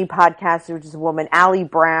 China Money Podcast, which is a woman, Allie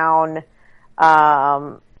Brown,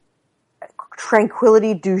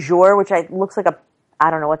 Tranquility Du Jour, which looks like I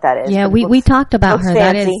don't know what that is. Yeah, we talked about her.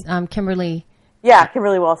 Fancy. That is Kimberly. Yeah,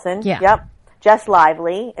 Kimberly Wilson. Yeah. Yep. Jess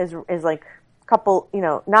Lively is like a couple,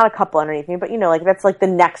 not a couple underneath me, but like that's like the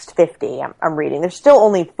next 50 I'm reading. There's still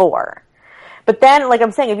only 4. But then, like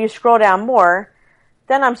I'm saying, if you scroll down more,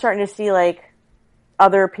 then I'm starting to see like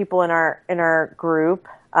other people in our group.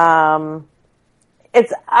 I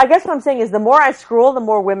guess what I'm saying is the more I scroll, the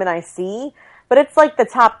more women I see, but it's like the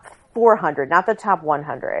top 400, not the top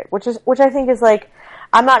 100, which I think is like,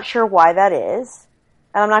 I'm not sure why that is.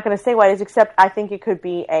 And I'm not going to say why it is, except I think it could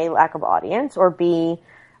be A, lack of audience, or B,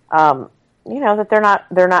 that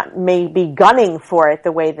they're not maybe gunning for it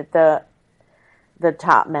the way that the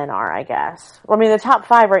top men are, I guess. Well, I mean, the top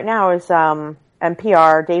 5 right now is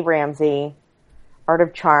NPR, Dave Ramsey, Art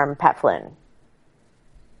of Charm, Pat Flynn.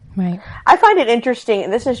 Right. I find it interesting,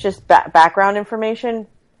 and this is just background information.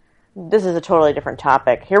 This is a totally different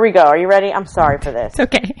topic. Here we go. Are you ready? I'm sorry for this. It's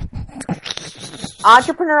okay.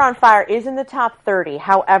 Entrepreneur on Fire is in the top 30.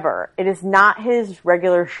 However, it is not his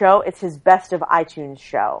regular show. It's his best of iTunes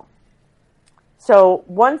show. So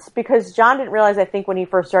because John didn't realize, I think when he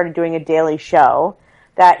first started doing a daily show,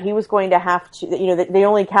 that he was going to have to, they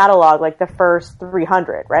only catalog like the first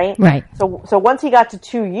 300, right? Right. So once he got to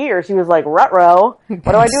 2 years, he was like, ruh-roh, what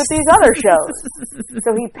do I do with these other shows?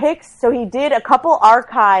 So he did a couple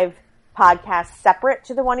archive podcasts separate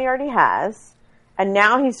to the one he already has. And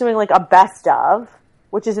now he's doing like a best of,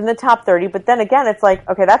 which is in the top 30. But then again, it's like,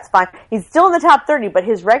 okay, that's fine. He's still in the top 30, but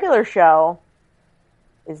his regular show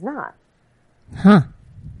is not. Huh.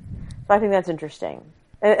 So I think that's interesting.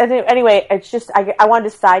 Anyway, it's just, I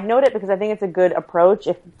wanted to side note it because I think it's a good approach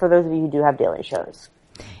for those of you who do have daily shows.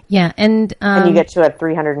 Yeah. And you get to a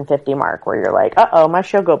 350 mark where you're like, uh-oh, my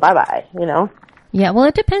show go bye-bye, Yeah. Well,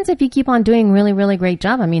 it depends if you keep on doing really, really great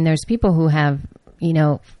job. I mean, there's people who have,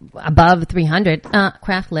 above 300,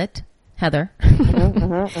 Craft Lit, Heather.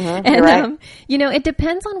 And, right. It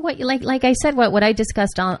depends on what, like I said, what I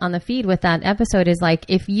discussed on the feed with that episode is like,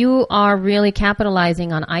 if you are really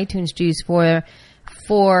capitalizing on iTunes Juice for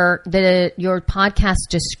your podcast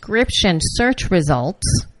description search results,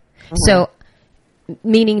 so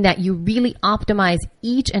meaning that you really optimize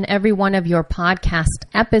each and every one of your podcast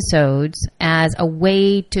episodes as a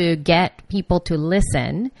way to get people to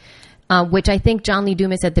listen, which I think John Lee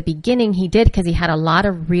Dumas at the beginning he did because he had a lot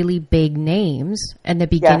of really big names in the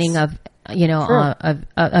beginning of that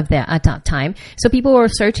at that time. So people were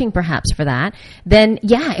searching perhaps for that. Then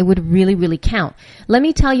it would really, really count. Let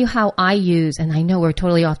me tell you how I use, and I know we're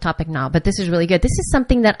totally off topic now, but this is really good. This is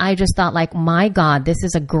something that I just thought like, my God, this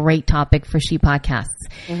is a great topic for She Podcasts.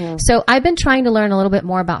 So I've been trying to learn a little bit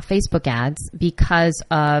more about Facebook ads because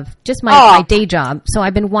of just my day job. So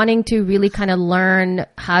I've been wanting to really kind of learn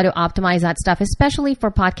how to optimize that stuff, especially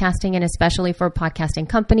for podcasting and especially for podcasting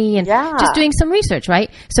company and just doing some research,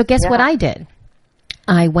 right? So guess what I did?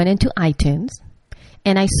 I went into iTunes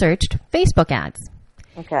and I searched Facebook ads.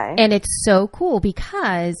 Okay. And it's so cool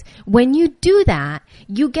because when you do that,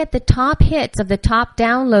 you get the top hits of the top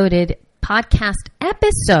downloaded podcast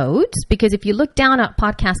episodes, because if you look down at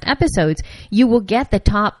podcast episodes, you will get the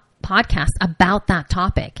top podcast about that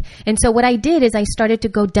topic. And so what I did is I started to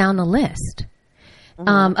go down the list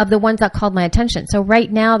of the ones that called my attention. So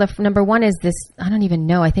right now, the number one is this, I don't even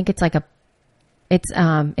know. I think it's like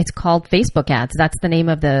it's called Facebook ads. That's the name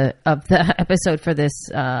of the episode for this.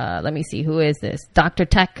 Let me see. Who is this? Dr.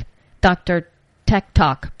 Tech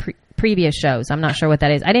Talk previous shows. I'm not sure what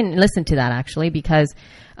that is. I didn't listen to that actually because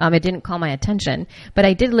it didn't call my attention. But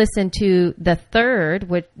I did listen to the third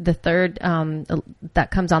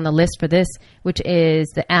that comes on the list for this, which is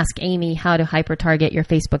the Ask Amy How to Hyper Target Your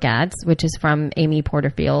Facebook Ads, which is from Amy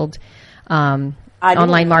Porterfield.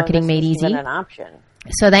 Online Marketing Made Easy. Even an option.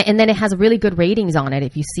 So that, and then it has really good ratings on it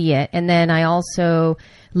if you see it. And then I also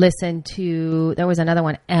listened to, there was another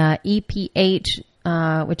one, EPH,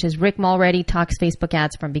 which is Rick Mulready Talks Facebook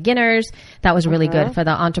Ads from Beginners. That was really good for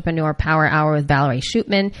the Entrepreneur Power Hour with Valerie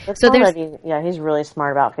Shootman. He's really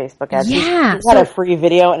smart about Facebook ads. Yeah. He's had a free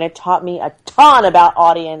video and it taught me a ton about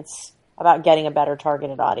about getting a better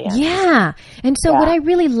targeted audience. Yeah. And so what I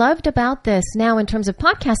really loved about this now in terms of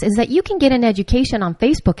podcasts is that you can get an education on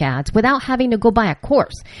Facebook ads without having to go buy a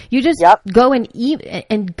course. You just go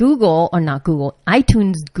and Google, or not Google,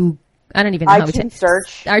 iTunes Google. I don't even know how to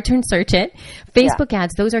search. iTunes search it. Facebook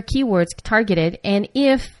ads, those are keywords targeted. And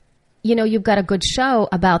if you've got a good show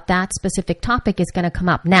about that specific topic, is going to come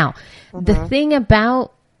up. Now, the thing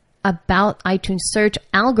about about iTunes search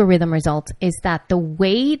algorithm results is that the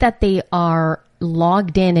way that they are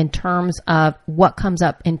logged in terms of what comes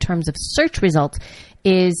up in terms of search results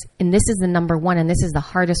is, and this is the number one, and this is the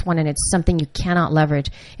hardest one, and it's something you cannot leverage,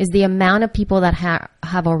 is the amount of people that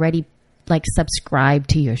have already like subscribed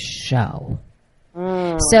to your show.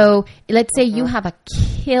 So let's say you have a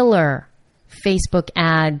killer Facebook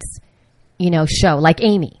ads, show like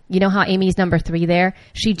Amy. You know how Amy's number 3 there?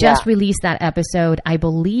 She just released that episode. I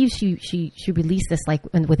believe she released this like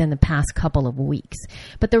within the past couple of weeks.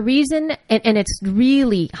 But the reason, and it's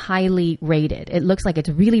really highly rated. It looks like it's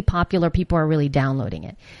really popular. People are really downloading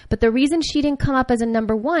it. But the reason she didn't come up as a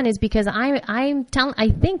number 1 is because I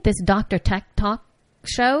think this Dr. Tech Talk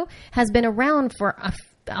show has been around for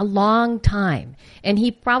a long time, and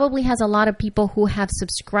he probably has a lot of people who have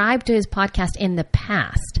subscribed to his podcast in the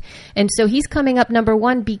past, and so he's coming up number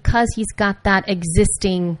 1 because he's got that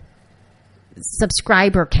existing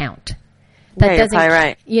subscriber count. That doesn't,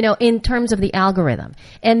 right. In terms of the algorithm.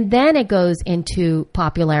 And then it goes into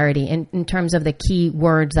popularity in terms of the key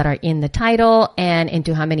words that are in the title and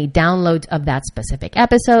into how many downloads of that specific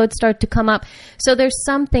episode start to come up. So there's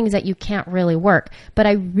some things that you can't really work, but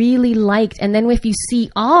I really liked. And then if you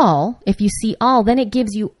see all, then it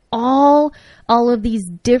gives you all of these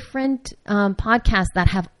different podcasts that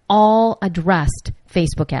have all addressed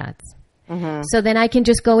Facebook ads. Mm-hmm. So then I can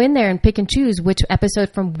just go in there and pick and choose which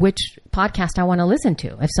episode from which podcast I want to listen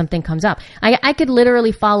to if something comes up. I could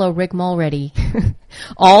literally follow Rick Mulready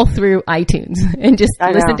all through iTunes and just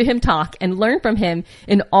listen to him talk and learn from him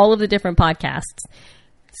in all of the different podcasts.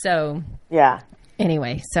 So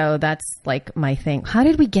anyway, so that's like my thing. How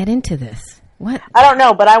did we get into this? What? I don't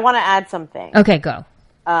know, but I want to add something. Okay, go.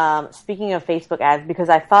 Speaking of Facebook ads, because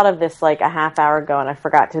I thought of this like a half hour ago and I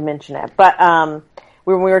forgot to mention it, but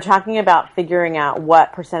when we were talking about figuring out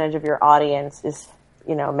what percentage of your audience is,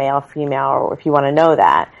 male, female, or if you want to know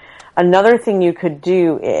that, another thing you could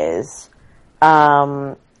do is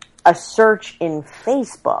a search in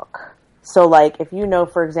Facebook. So, like, if you know,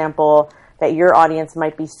 for example, that your audience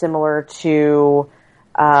might be similar to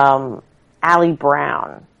Allie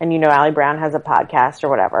Brown, and Allie Brown has a podcast or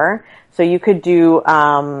whatever, so you could do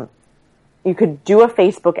a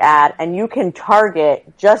Facebook ad, and you can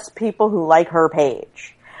target just people who like her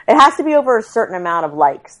page. It has to be over a certain amount of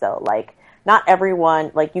likes, though. Like, not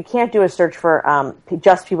everyone, like, you can't do a search for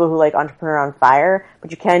just people who like Entrepreneur on Fire, but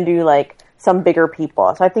you can do, like, some bigger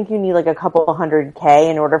people. So I think you need, like, a couple 100K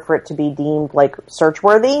in order for it to be deemed, like,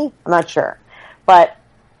 search-worthy. I'm not sure. But,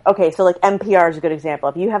 okay, so, like, NPR is a good example.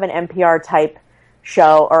 If you have an NPR-type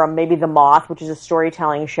show, or maybe The Moth, which is a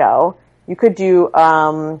storytelling show, you could do...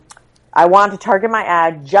 I want to target my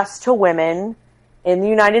ad just to women in the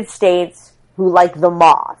United States who like The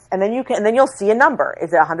Moth. And then you'll see a number.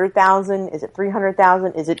 Is it 100,000? Is it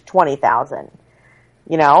 300,000? Is it 20,000?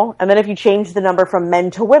 And then if you change the number from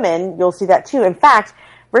men to women, you'll see that too. In fact,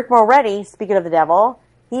 Rick Mulready, speaking of the devil,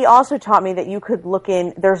 he also taught me that you could look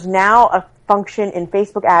in, there's now a function in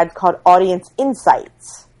Facebook ads called Audience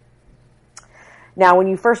Insights. Now, when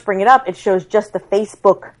you first bring it up, it shows just the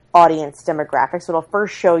Facebook audience demographics. So it'll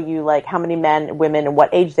first show you like how many men, women, and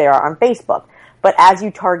what age they are on Facebook. But as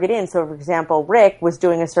you target in, so for example, Rick was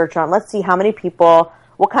doing a search on, let's see how many people,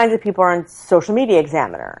 what kinds of people are on Social Media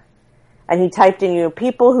Examiner. And he typed in,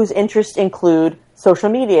 people whose interests include Social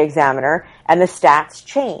Media Examiner, and the stats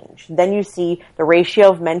change. Then you see the ratio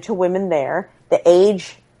of men to women there, the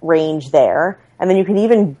age range there, and then you can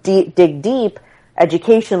even dig deep.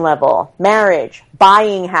 Education level, marriage,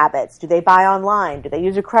 buying habits. Do they buy online? Do they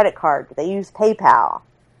use a credit card? Do they use PayPal?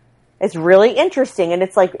 It's really interesting, and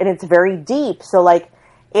it's very deep. So, like,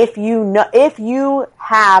 if you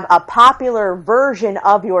have a popular version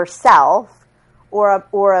of yourself or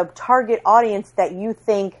a target audience that you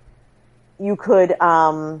think you could,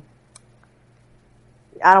 I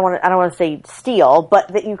don't want to say steal, but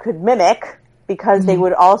that you could mimic because they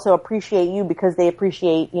would also appreciate you because they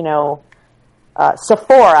appreciate,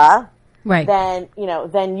 Sephora, right? Then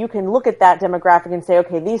you can look at that demographic and say,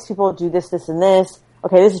 okay, these people do this, this, and this.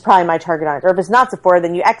 Okay, this is probably my target audience. Or if it's not Sephora,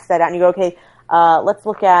 then you X that out and you go, okay, let's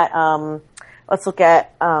look at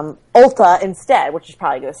Ulta instead, which is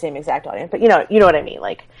probably the same exact audience. But you know what I mean.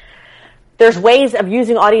 Like, there's ways of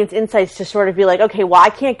using Audience Insights to sort of be like, okay, well, I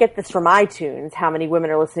can't get this from iTunes, how many women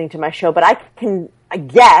are listening to my show, but I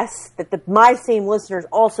guess that my same listeners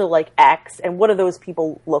also like X, and what do those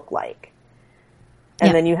people look like?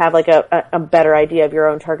 And then you have like a better idea of your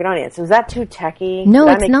own target audience. Is that too techie? No,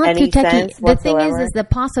 it's not too techie. The thing is the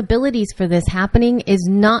possibilities for this happening is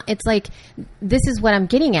not, it's like, this is what I'm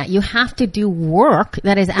getting at. You have to do work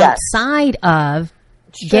that is outside of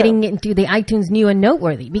getting into the iTunes new and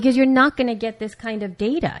noteworthy, because you're not going to get this kind of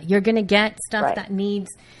data. You're going to get stuff that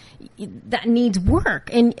needs work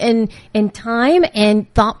and time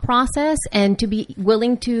and thought process, and to be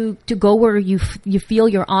willing to go where you feel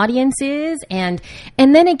your audience is. And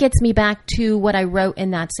then it gets me back to what I wrote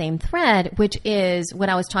in that same thread, which is what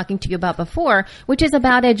I was talking to you about before, which is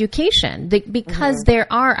about education. Because there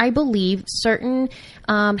are, I believe, certain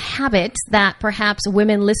habits that perhaps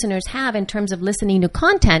women listeners have in terms of listening to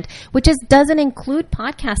content, which doesn't include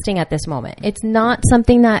podcasting at this moment. It's not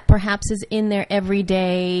something that perhaps is in their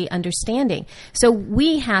everyday understanding. So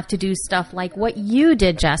we have to do stuff like what you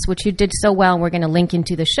did, Jess, which you did so well. We're going to link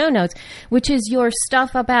into the show notes, which is your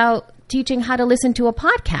stuff about teaching how to listen to a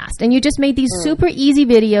podcast. And you just made these super easy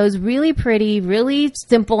videos, really pretty, really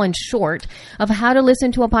simple and short, of how to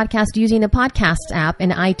listen to a podcast using the Podcasts app in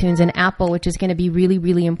iTunes and Apple, which is going to be really,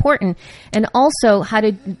 really important. And also how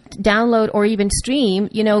to download or even stream,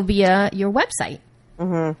 via your website.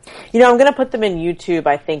 Mm-hmm. I'm going to put them in YouTube,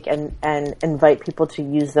 I think, and invite people to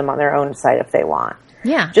use them on their own site if they want.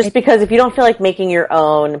 Yeah. Just because if you don't feel like making your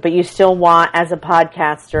own, but you still want, as a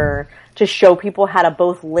podcaster, to show people how to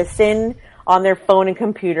both listen on their phone and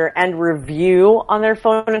computer and review on their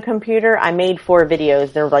phone and computer, I made 4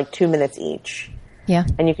 videos. They're like 2 minutes each. Yeah.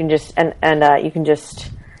 And you can just, you can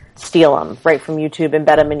just steal them right from YouTube,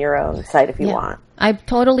 embed them in your own site if you want. I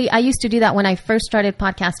used to do that when I first started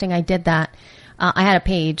podcasting. I did that. I had a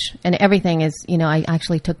page, and everything is, I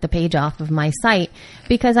actually took the page off of my site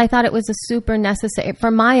because I thought it was a super necessary for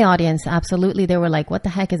my audience. Absolutely. They were like, what the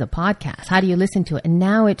heck is a podcast? How do you listen to it? And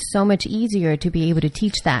now it's so much easier to be able to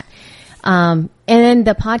teach that. And then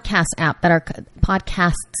the podcast app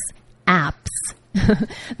podcasts apps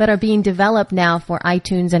that are being developed now for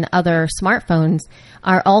iTunes and other smartphones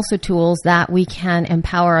are also tools that we can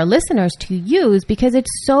empower our listeners to use because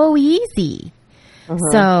it's so easy.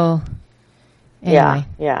 So anyway,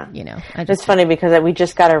 yeah. It's funny because we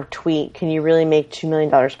just got a tweet. Can you really make $2 million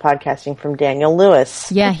podcasting from Daniel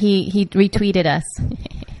Lewis? Yeah, he retweeted us.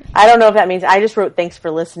 I don't know if that means I just wrote thanks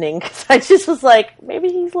for listening because I just was like, maybe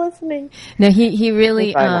he's listening. No, he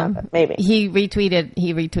really maybe he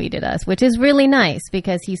retweeted us, which is really nice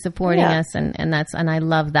because he's supporting us, and I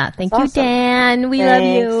love that. Thank you, awesome. Dan. We love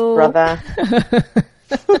you, brother.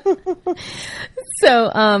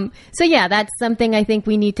 So yeah, that's something I think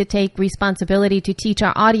we need to take responsibility to teach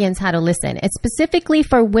our audience how to listen. It's specifically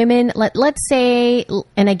for women. Let's say,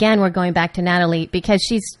 and again, we're going back to Natalie because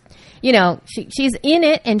she's in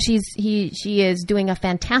it, and she is doing a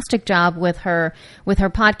fantastic job with her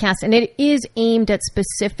podcast, and it is aimed at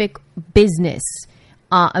specific business,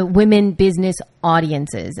 women business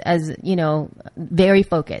audiences, as very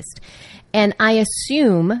focused. And I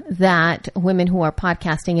assume that women who are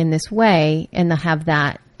podcasting in this way and have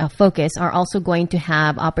that focus are also going to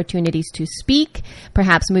have opportunities to speak,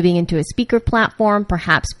 perhaps moving into a speaker platform,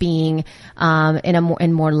 perhaps being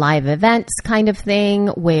in more live events kind of thing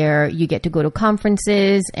where you get to go to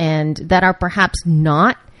conferences and that are perhaps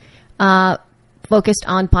not focused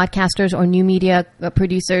on podcasters or new media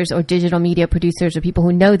producers or digital media producers or people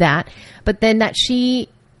who know that, but then that she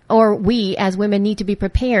or we as women need to be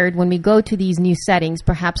prepared when we go to these new settings,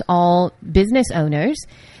 perhaps all business owners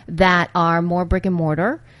that are more brick and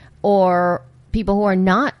mortar or people who are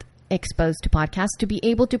not exposed to podcasts, to be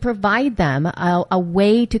able to provide them a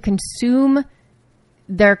way to consume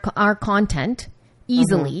our content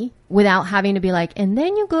easily without having to be like, and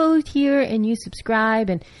then you go here and you subscribe,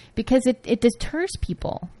 and because it deters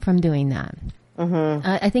people from doing that.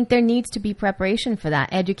 I think there needs to be preparation for that,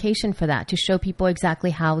 education for that, to show people exactly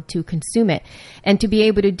how to consume it. And to be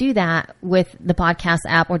able to do that with the podcast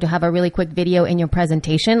app or to have a really quick video in your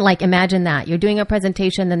presentation. Like imagine that. You're doing a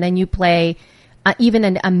presentation and then you play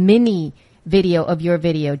even a mini video of your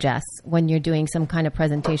video, Jess, when you're doing some kind of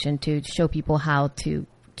presentation to show people how to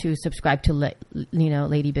subscribe to,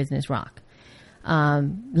 Lady Business Rock.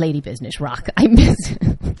 Lady Business Rock.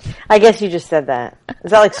 I guess you just said that. Is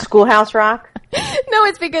that like Schoolhouse Rock? No,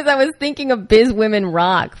 it's because I was thinking of Biz Women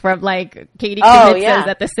Rock from like Katie Knitzos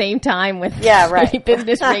at the same time with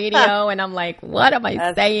Business Radio, and I'm like, what am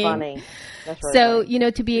I saying? Funny. That's really so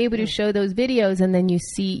funny. to be able to show those videos, and then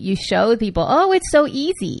you show people, oh, it's so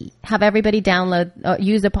easy. Have everybody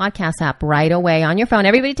use the podcast app right away on your phone.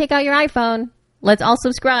 Everybody take out your iPhone. Let's all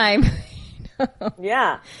subscribe.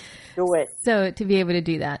 Yeah. Do it. So to be able to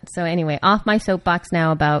do that. So anyway, off my soapbox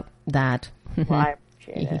now about that. Well, I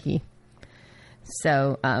appreciate it.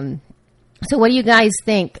 So what do you guys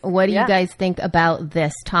think? What do you guys think about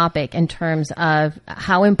this topic in terms of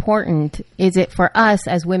how important is it for us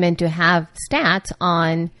as women to have stats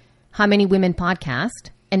on how many women podcast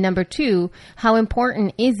And number two, how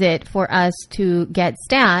important is it for us to get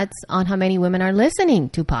stats on how many women are listening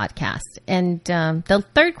to podcasts? And the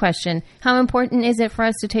third question, how important is it for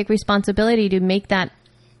us to take responsibility to make that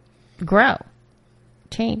grow,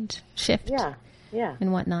 change, shift,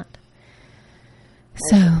 and whatnot?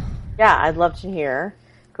 So, yeah, I'd love to hear.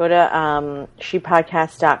 Go to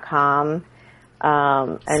shepodcast.com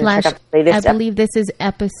and check out the latest. I believe this is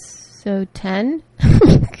episode 10.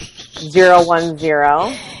 010.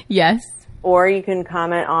 Yes. Or you can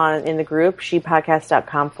comment in the group,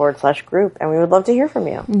 shepodcast.com/group, and we would love to hear from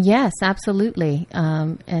you. Yes, absolutely.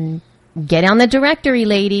 And get on the directory,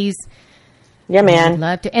 ladies. Yeah, man. I'd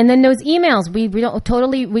love to. And then those emails, we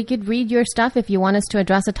could read your stuff if you want us to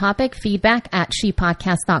address a topic.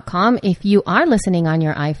 feedback@shepodcast.com. If you are listening on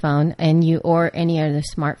your iPhone or any other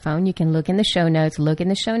smartphone, you can look in the show notes. Look in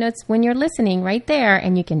the show notes when you're listening right there,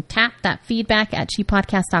 and you can tap that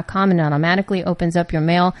feedback@shepodcast.com, and it automatically opens up your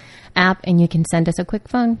mail app, and you can send us a quick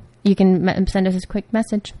phone. You can send us a quick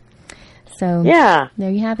message. So yeah,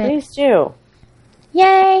 there you have it. Please do.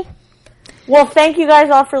 Yay! Well, thank you guys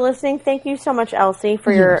all for listening. Thank you so much, Elsie,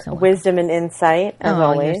 for your wisdom and insight, as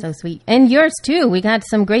always. You're so sweet. And yours, too. We got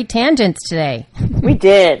some great tangents today. We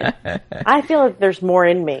did. I feel like there's more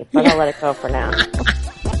in me, but I'll let it go for now.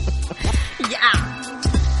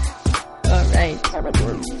 All right.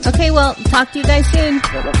 Okay, well, talk to you guys soon.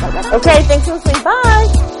 Okay, thanks for listening. Bye.